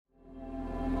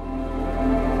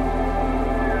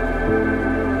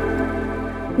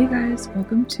Hey guys,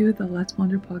 welcome to the Let's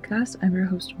Wander podcast. I'm your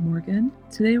host, Morgan.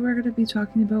 Today we're going to be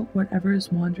talking about whatever is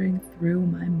wandering through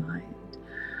my mind.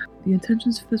 The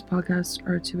intentions for this podcast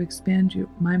are to expand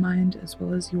my mind as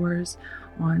well as yours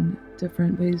on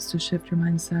different ways to shift your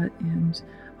mindset and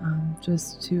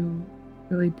just to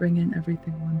really bring in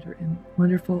everything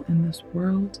wonderful in this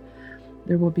world.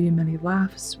 There will be many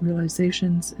laughs,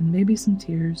 realizations, and maybe some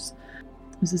tears.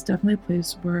 This is definitely a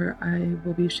place where I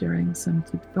will be sharing some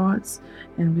deep thoughts,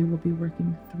 and we will be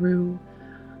working through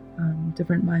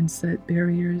different mindset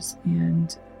barriers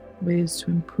and ways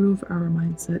to improve our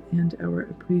mindset and our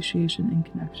appreciation and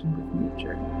connection with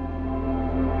nature.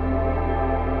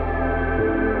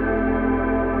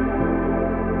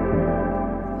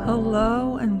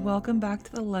 Hello and welcome back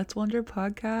to the Let's Wander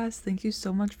podcast. Thank you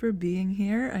so much for being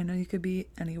here. I know you could be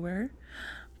anywhere,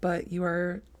 but you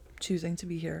are choosing to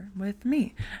be here with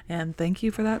me, and thank you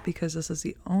for that, because this is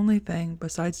the only thing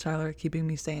besides Tyler keeping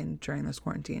me sane during this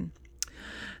quarantine.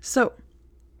 So,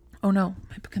 oh no,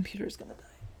 my computer is gonna die.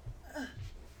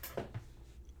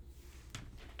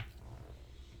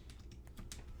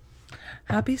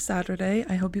 Happy Saturday.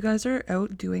 I hope you guys are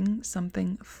out doing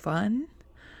something fun,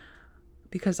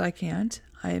 because I can't.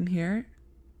 I am here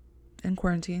in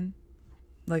quarantine,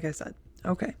 like I said.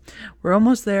 Okay, we're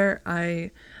almost there. I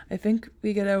think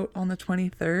we get out on the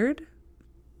 23rd.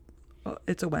 Well,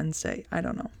 it's a Wednesday. I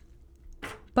don't know.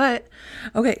 But,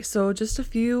 okay, so just a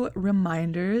few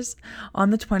reminders. On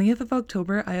the 20th of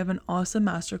October, I have an awesome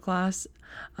masterclass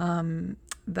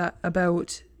that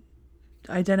about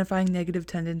identifying negative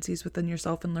tendencies within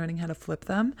yourself and learning how to flip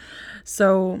them.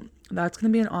 So that's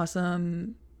going to be an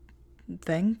awesome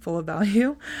thing full of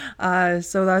value.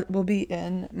 So that will be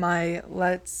in my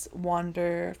Let's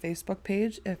Wander Facebook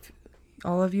page. If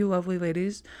all of you lovely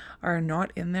ladies are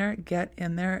not in there, get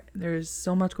in there. There's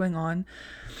so much going on.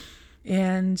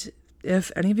 And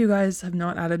if any of you guys have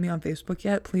not added me on Facebook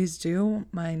yet, please do.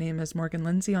 My name is Morgan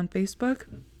Lindsay on Facebook.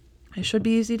 It should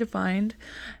be easy to find.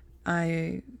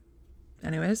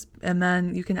 Anyways, and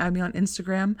then you can add me on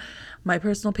Instagram. My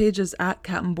personal page is at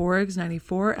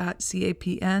CaptainBorgs94, at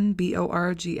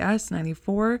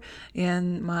CaptainBorgs94,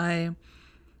 and my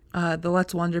the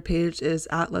Let's Wander page is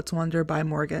at Let's Wander by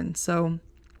Morgan. So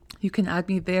you can add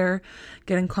me there,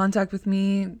 get in contact with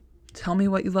me, tell me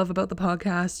what you love about the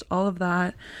podcast, all of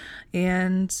that.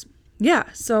 And yeah,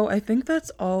 so I think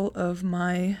that's all of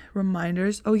my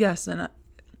reminders. Oh yes, and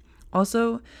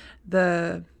also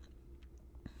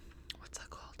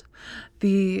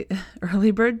the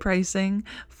early bird pricing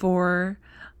for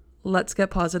Let's Get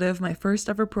Positive. My first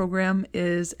ever program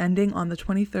is ending on the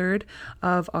 23rd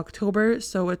of October.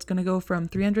 So it's going to go from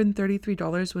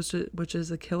 $333, which is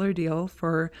a killer deal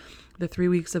for the 3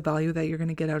 weeks of value that you're going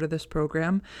to get out of this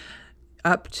program,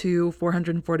 up to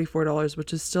 $444,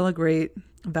 which is still a great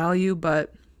value,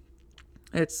 but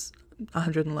it's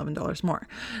 $111 more.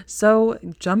 So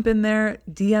jump in there,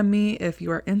 DM me if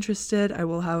you are interested. I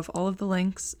will have all of the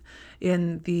links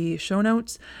in the show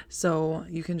notes, so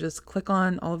you can just click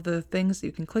on all of the things that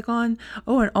you can click on.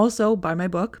 Oh, and also buy my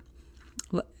book,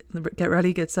 Get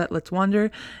Ready, Get Set, Let's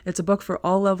Wander. It's a book for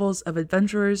all levels of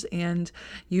adventurers, and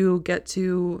you get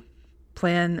to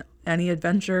plan any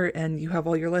adventure and you have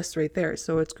all your lists right there.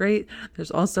 So it's great.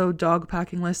 There's also dog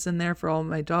packing lists in there for all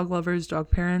my dog lovers, dog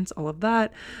parents, all of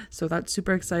that. So that's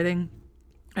super exciting.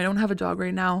 I don't have a dog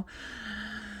right now,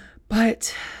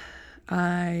 but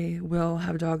I will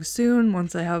have dogs soon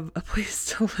once I have a place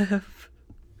to live.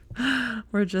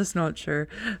 We're just not sure.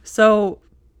 So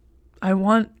I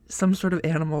want some sort of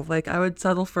animal. Like, I would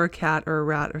settle for a cat or a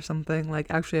rat or something. Like,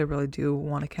 actually, I really do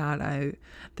want a cat.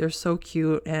 They're so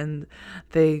cute, and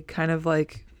they kind of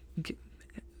like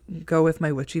go with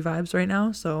my witchy vibes right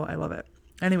now. So I love it.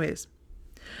 Anyways,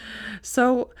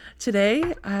 so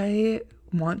today I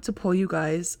want to pull you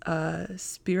guys a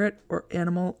spirit or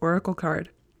animal oracle card.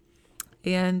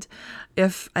 And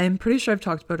I'm pretty sure I've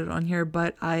talked about it on here,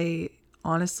 but I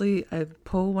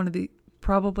pull one of the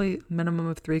probably minimum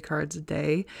of 3 cards a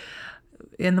day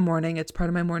in the morning. It's part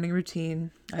of my morning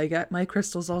routine. I get my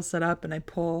crystals all set up and I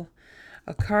pull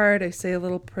a card. I say a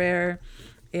little prayer,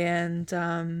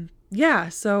 and yeah,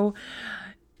 so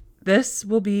this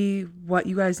will be what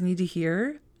you guys need to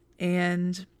hear.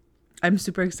 And I'm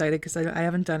super excited because I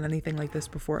haven't done anything like this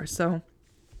before. So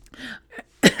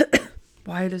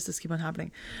why does this keep on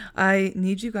happening? I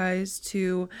need you guys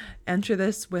to enter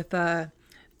this with a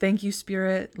thank you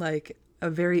spirit, like a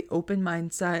very open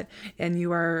mindset, and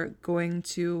you are going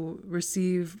to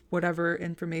receive whatever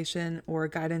information or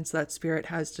guidance that spirit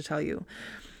has to tell you.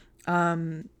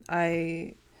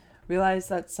 I realize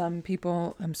that some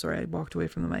people, I'm sorry, I walked away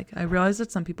from the mic. I realize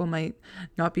that some people might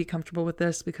not be comfortable with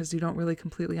this because you don't really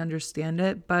completely understand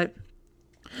it, but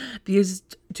these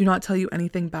do not tell you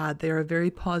anything bad. They are very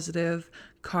positive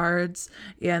cards,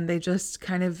 and they just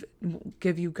kind of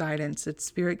give you guidance. It's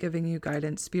spirit giving you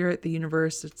guidance. Spirit, the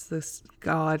universe, it's this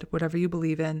God, whatever you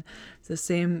believe in. It's the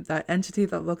same, that entity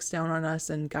that looks down on us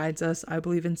and guides us. I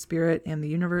believe in spirit and the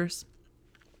universe.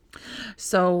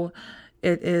 So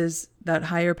it is that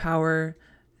higher power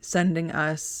sending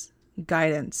us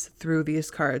guidance through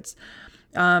these cards.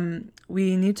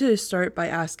 We need to start by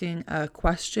asking a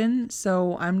question.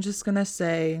 So I'm just going to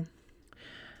say,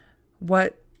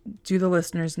 what do the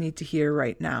listeners need to hear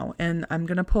right now? And I'm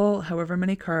going to pull however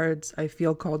many cards I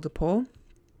feel called to pull,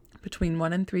 between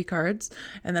 1 and 3 cards,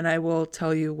 and then I will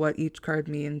tell you what each card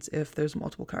means if there's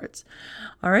multiple cards.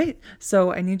 All right,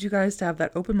 so I need you guys to have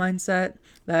that open mindset,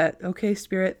 that, okay,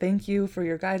 Spirit, thank you for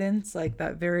your guidance, like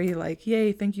that very like,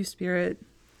 yay, thank you, Spirit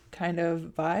kind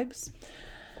of vibes.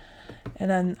 And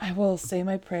then I will say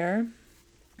my prayer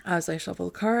as I shuffle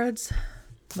the cards.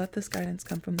 Let this guidance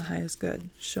come from the highest good.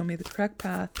 Show me the correct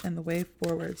path and the way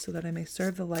forward so that I may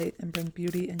serve the light and bring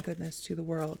beauty and goodness to the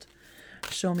world.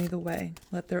 Show me the way.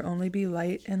 Let there only be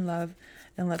light and love,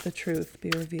 and let the truth be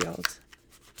revealed.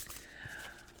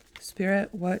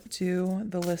 Spirit, what do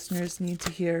the listeners need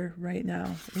to hear right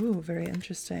now? Ooh, very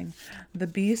interesting. The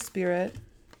bee spirit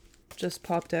just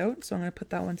popped out, so I'm going to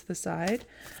put that one to the side.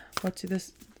 What do the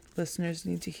listeners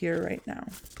need to hear right now?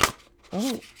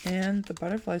 Oh, and the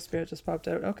butterfly spirit just popped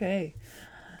out. Okay.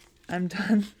 I'm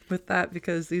done with that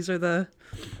because these are the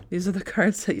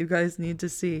cards that you guys need to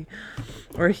see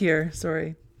or hear,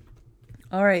 sorry.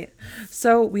 All right.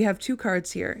 So we have 2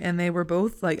 cards here, and they were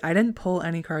both like, I didn't pull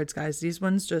any cards, guys. These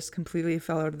ones just completely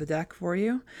fell out of the deck for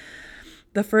you.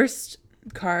 The first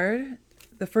card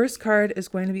is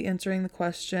going to be answering the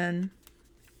question.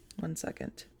 One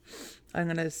second. I'm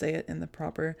going to say it in the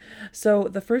proper. So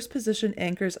the first position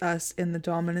anchors us in the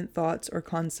dominant thoughts or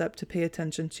concept to pay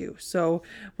attention to. So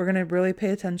we're going to really pay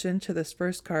attention to this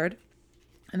first card.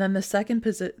 And then the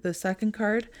second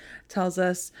card tells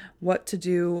us what to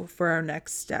do for our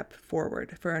next step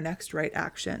forward, for our next right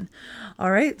action.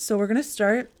 All right, so we're going to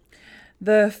start.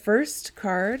 The first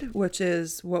card, which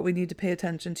is what we need to pay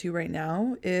attention to right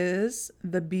now, is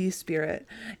the bee spirit,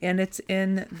 and it's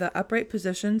in the upright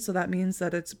position. So that means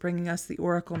that it's bringing us the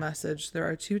oracle message. There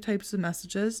are 2 types of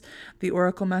messages, the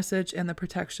oracle message and the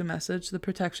protection message. The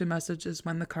protection message is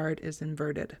when the card is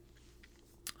inverted.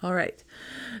 All right.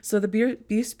 So the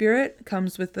bee spirit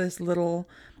comes with this little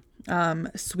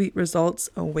sweet results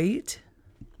await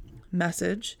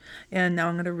message. And now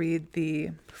I'm going to read the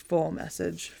full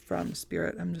message from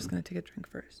Spirit. I'm just going to take a drink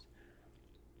first.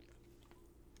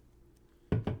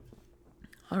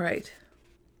 All right.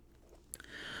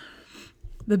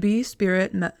 The bee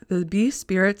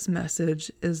spirit's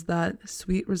message is that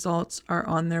sweet results are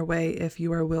on their way if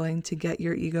you are willing to get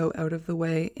your ego out of the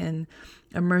way and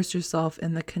immerse yourself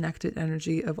in the connected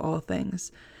energy of all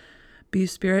things. Bee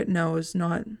spirit knows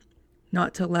not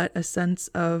to let a sense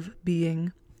of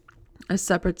being a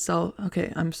separate self.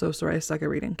 Okay, I'm so sorry. I suck at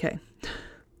reading. Okay.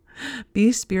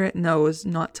 Bee spirit knows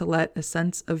not to let a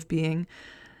sense of being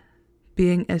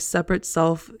a separate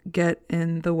self get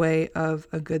in the way of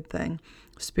a good thing.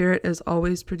 Spirit is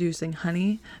always producing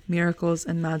honey. Miracles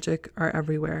and magic are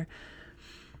everywhere.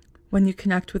 When you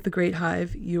connect with the great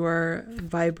hive, you are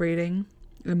vibrating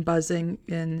and buzzing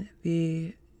in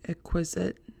the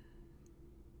exquisite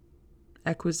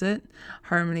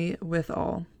harmony with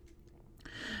all.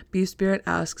 Bee Spirit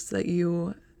asks that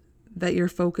your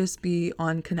focus be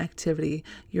on connectivity.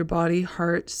 Your body,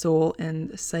 heart, soul,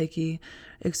 and psyche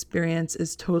experience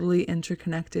is totally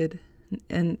interconnected,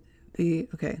 and the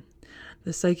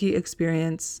psyche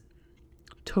experience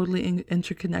totally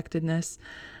interconnectedness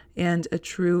and a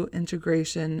true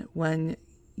integration when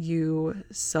you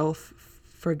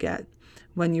self-forget,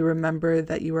 when you remember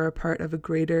that you are a part of a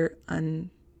greater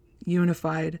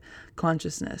unified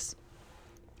consciousness.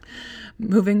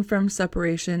 Moving from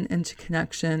separation into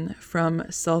connection, from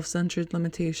self-centered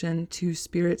limitation to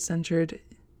spirit-centered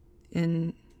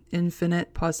in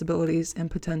infinite possibilities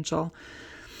and potential.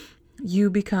 You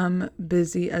become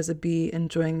busy as a bee,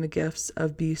 enjoying the gifts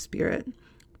of bee spirit.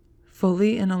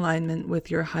 Fully in alignment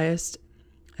with your highest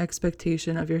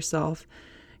expectation of yourself,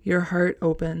 your heart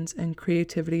opens and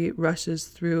creativity rushes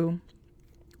through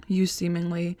you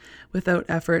seemingly without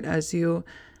effort as you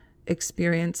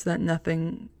experience that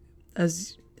nothing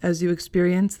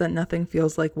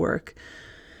feels like work.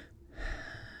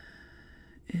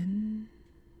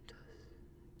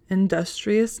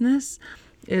 Industriousness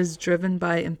is driven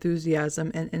by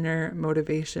enthusiasm and inner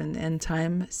motivation, and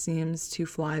time seems to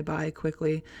fly by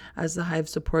quickly as the hive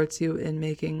supports you in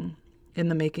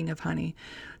the making of honey.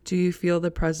 Do you feel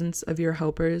the presence of your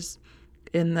helpers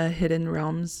in the hidden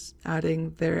realms,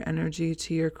 adding their energy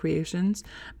to your creations?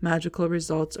 Magical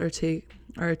results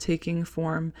are taking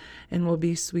form and will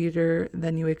be sweeter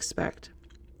than you expect.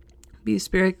 Bee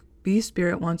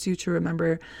Spirit wants you to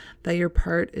remember that your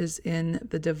part is in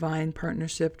the divine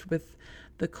partnership with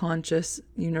the conscious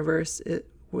universe.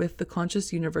 With the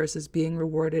conscious universe is being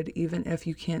rewarded even if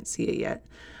you can't see it yet.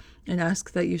 And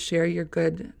ask that you share your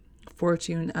good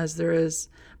fortune as there is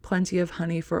plenty of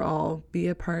honey for all. Be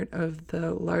a part of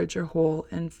the larger whole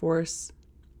and force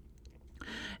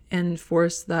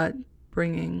that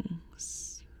bringing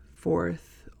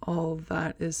forth all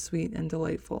that is sweet and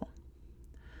delightful.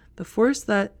 The force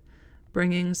that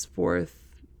bringings forth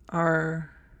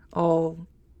are all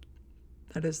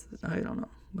that is, I don't know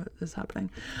what is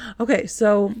happening. Okay,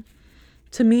 so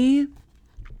to me,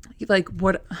 like,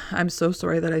 what, I'm so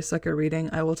sorry that I suck at reading.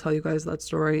 I will tell you guys that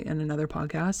story in another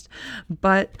podcast.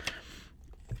 But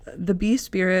the Bee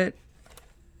Spirit,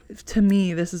 to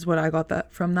me, this is what I got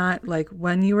that from that. Like,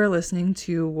 when you were listening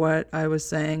to what I was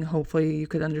saying, hopefully you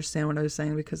could understand what I was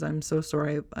saying, because I'm so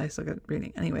sorry I suck at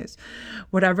reading. Anyways,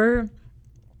 whatever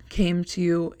came to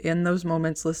you in those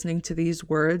moments listening to these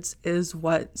words is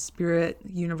what Spirit,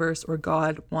 Universe, or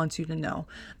God wants you to know.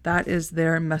 That is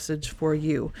their message for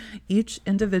you. Each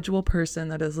individual person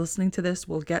that is listening to this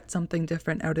will get something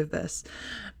different out of this.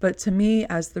 But to me,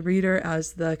 as the reader,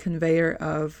 as the conveyor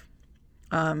of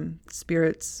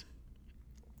Spirit's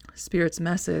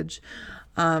message,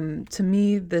 to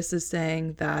me, this is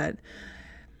saying that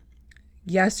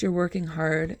yes, you're working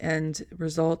hard and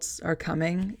results are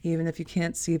coming, even if you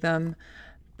can't see them,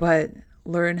 but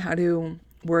learn how to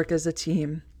work as a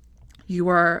team. You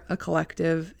are a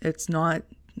collective. It's not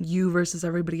you versus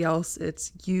everybody else.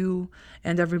 It's you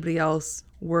and everybody else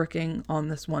working on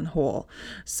this one whole.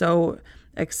 So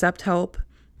accept help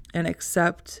and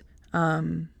accept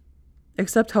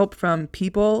help from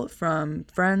people, from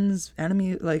friends,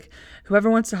 enemies, like whoever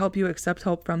wants to help you, accept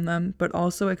help from them, but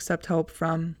also accept help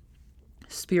from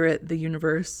Spirit, the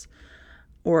universe,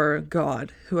 or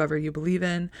God, whoever you believe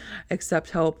in.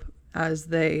 Accept help as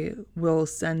they will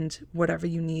send whatever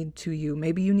you need to you.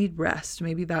 Maybe you need rest.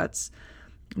 Maybe that's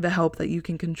the help that you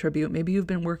can contribute. Maybe you've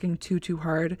been working too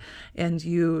hard and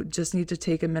you just need to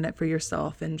take a minute for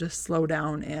yourself and just slow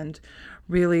down and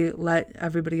really let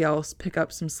everybody else pick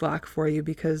up some slack for you,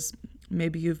 because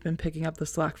maybe you've been picking up the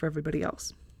slack for everybody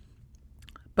else.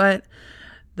 But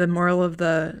the moral of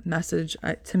the message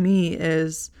to me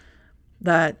is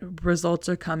that results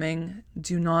are coming.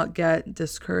 Do not get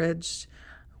discouraged.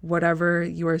 Whatever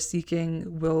you are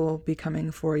seeking will be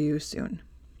coming for you soon.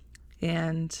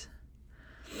 And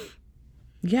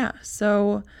yeah,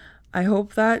 so I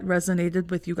hope that resonated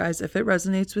with you guys. If it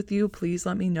resonates with you, please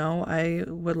let me know. I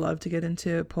would love to get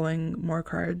into pulling more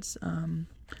cards.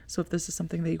 So if this is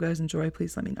something that you guys enjoy,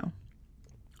 please let me know.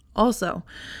 Also,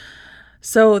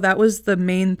 so that was the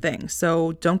main thing.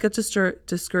 So don't get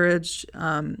discouraged.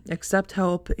 Accept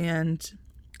help and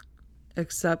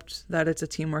accept that it's a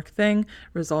teamwork thing.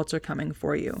 Results are coming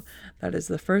for you. That is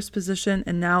the first position.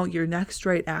 And now your next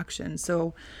right action.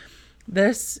 So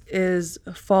this is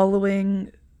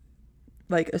following,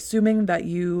 like, assuming that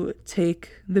you take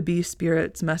the Bee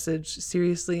Spirit's message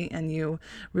seriously and you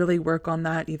really work on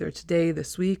that either today,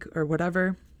 this week, or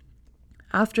whatever.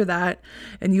 After that,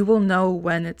 and you will know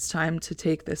when it's time to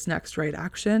take this next right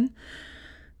action,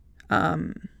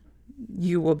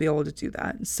 you will be able to do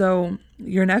that. So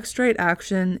your next right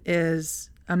action is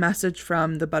a message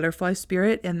from the Butterfly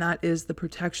Spirit, and that is the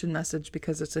protection message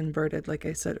because it's inverted, like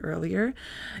I said earlier.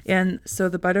 And so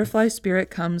the Butterfly Spirit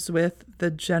comes with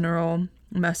the general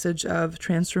message of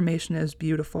transformation is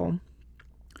beautiful.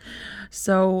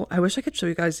 So I wish I could show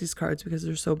you guys these cards because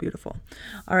they're so beautiful.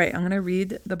 All right, I'm going to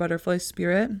read the Butterfly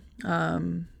Spirit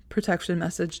protection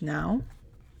message now.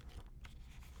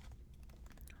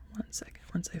 One second,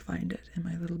 once I find it in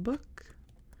my little book.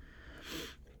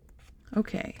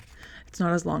 Okay, it's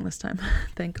not as long this time.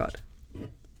 Thank God.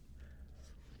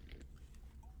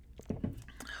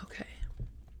 Okay.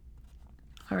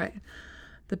 All right.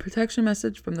 The protection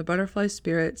message from the Butterfly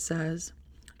Spirit says,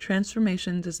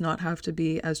 transformation does not have to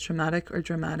be as traumatic or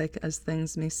dramatic as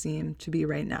things may seem to be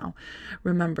right now.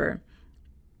 Remember,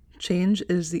 change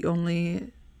is the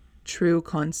only true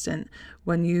constant.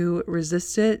 When you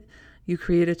resist it, you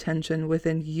create a tension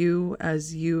within you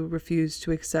as you refuse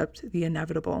to accept the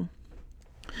inevitable.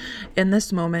 In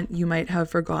this moment, you might have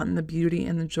forgotten the beauty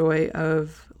and the joy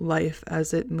of life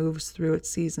as it moves through its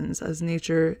seasons, as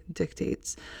nature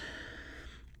dictates.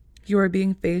 You are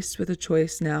being faced with a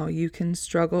choice now. You can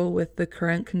struggle with the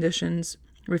current conditions,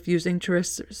 refusing to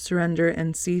surrender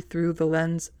and see through the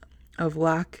lens of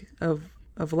lack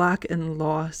and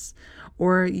loss,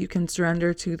 or you can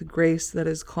surrender to the grace that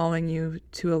is calling you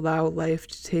to allow life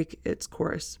to take its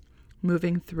course,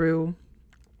 moving through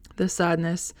the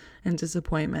sadness and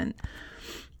disappointment.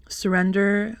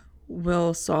 Surrender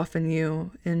will soften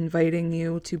you, inviting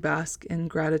you to bask in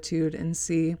gratitude and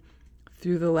see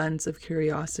through the lens of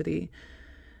curiosity.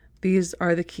 These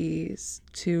are the keys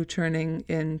to turning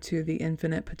into the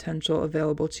infinite potential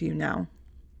available to you now.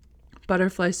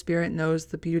 Butterfly Spirit knows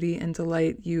the beauty and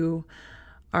delight you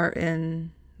are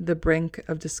in the brink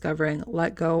of discovering.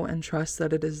 Let go and trust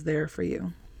that it is there for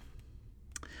you.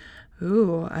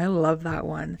 Ooh, I love that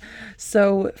one.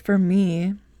 So for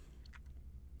me,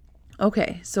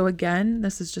 okay, so again,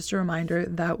 this is just a reminder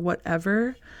that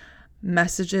whatever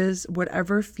messages,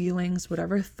 whatever feelings,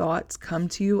 whatever thoughts come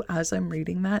to you as I'm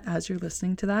reading that, as you're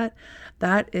listening to that,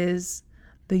 that is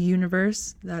the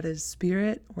universe, that is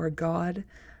spirit or God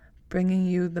bringing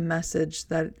you the message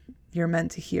that you're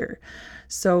meant to hear.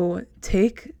 So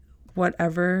take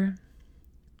whatever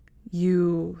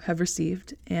you have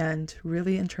received and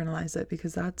really internalize it,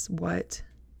 because that's what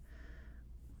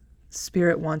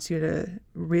Spirit wants you to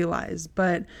realize.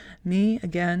 But me,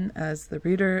 again, as the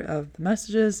reader of the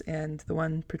messages and the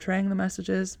one portraying the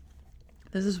messages,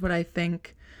 this is what I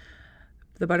think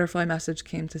the butterfly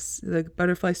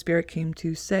spirit came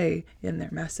to say in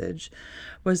their message,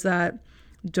 was that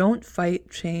don't fight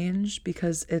change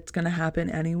because it's going to happen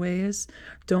anyways.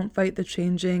 Don't fight the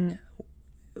changing,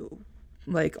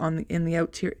 like in the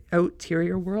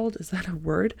outerior world. Is that a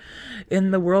word?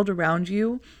 In the world around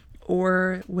you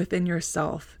or within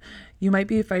yourself. You might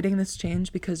be fighting this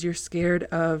change because you're scared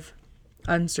of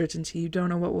uncertainty. You don't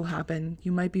know what will happen.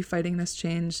 You might be fighting this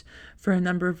change for a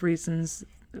number of reasons,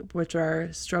 which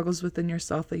are struggles within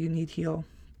yourself that you need heal.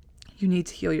 You need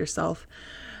to heal yourself.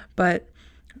 But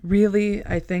really,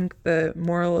 I think the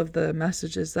moral of the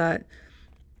message is that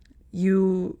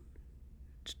to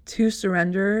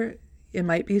surrender, it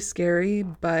might be scary,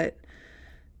 but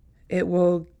it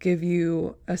will give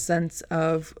you a sense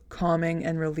of calming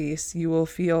and release. You will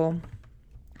feel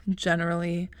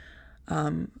generally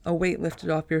a weight lifted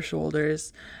off your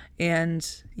shoulders,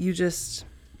 and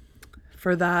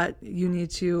for that, you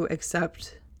need to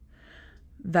accept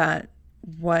that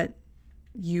what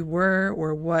you were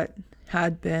or what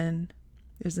had been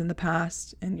is in the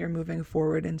past, and you're moving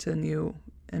forward into new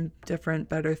and different,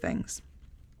 better things.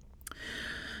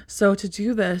 So to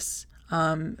do this,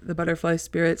 the butterfly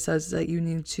spirit says that you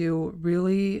need to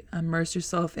really immerse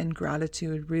yourself in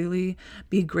gratitude, really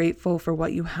be grateful for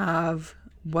what you have,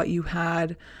 what you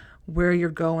had, where you're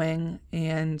going,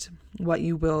 and what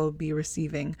you will be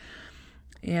receiving.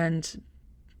 And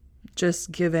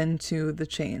just give in to the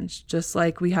change. Just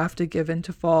like we have to give in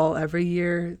to fall every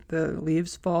year, the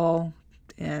leaves fall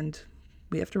and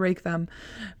we have to rake them.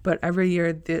 But every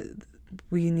year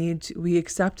we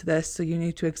accept this, so you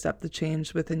need to accept the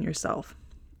change within yourself.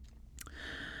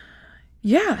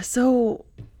 Yeah, so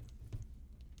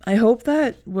I hope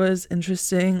that was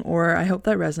interesting, or I hope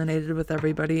that resonated with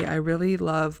everybody. I really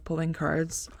love pulling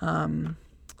cards.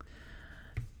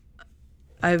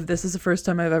 This is the first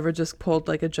time I've ever just pulled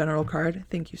like a general card.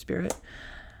 Thank you, Spirit.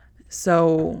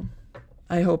 So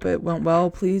I hope it went well.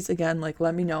 Please, again,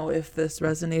 let me know if this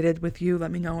resonated with you.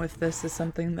 Let me know if this is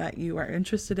something that you are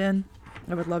interested in.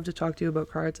 I would love to talk to you about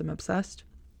cards. I'm obsessed.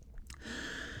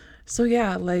 So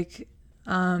yeah,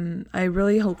 I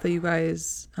really hope that you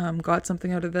guys got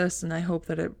something out of this, and I hope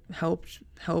that it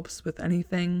helps with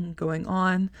anything going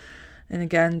on. And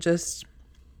again, just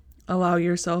allow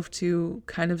yourself to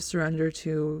kind of surrender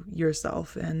to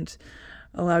yourself and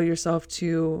allow yourself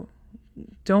to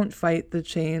don't fight the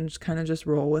change, kind of just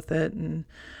roll with it and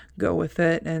go with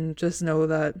it, and just know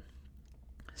that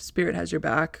Spirit has your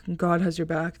back, God has your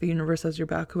back, the universe has your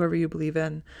back, whoever you believe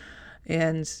in,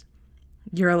 and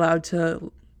you're allowed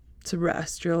to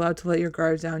rest. You're allowed to let your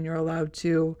guard down. You're allowed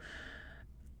to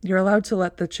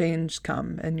let the change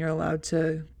come, and you're allowed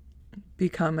to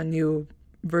become a new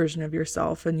version of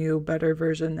yourself, a new, better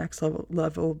version, next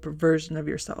level version of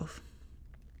yourself.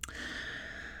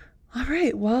 All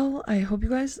right. Well, I hope you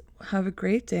guys have a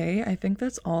great day. I think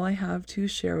that's all I have to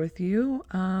share with you.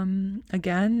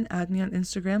 Again, add me on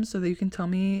Instagram so that you can tell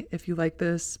me if you like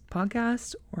this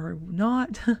podcast or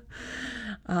not.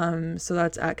 So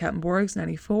that's at Captain Borgs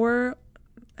 94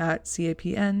 at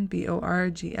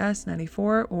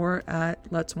CAPNBORGS94 or at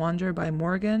Let's Wander by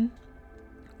Morgan.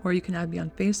 Or you can add me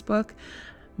on Facebook,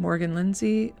 Morgan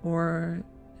Lindsay, or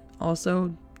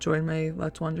also join my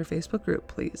Let's Wander Facebook group,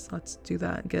 please. Let's do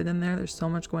that. Get in there. There's so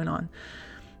much going on.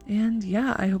 And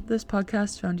yeah, I hope this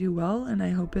podcast found you well, and I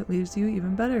hope it leaves you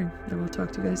even better. I will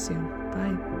talk to you guys soon.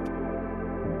 Bye.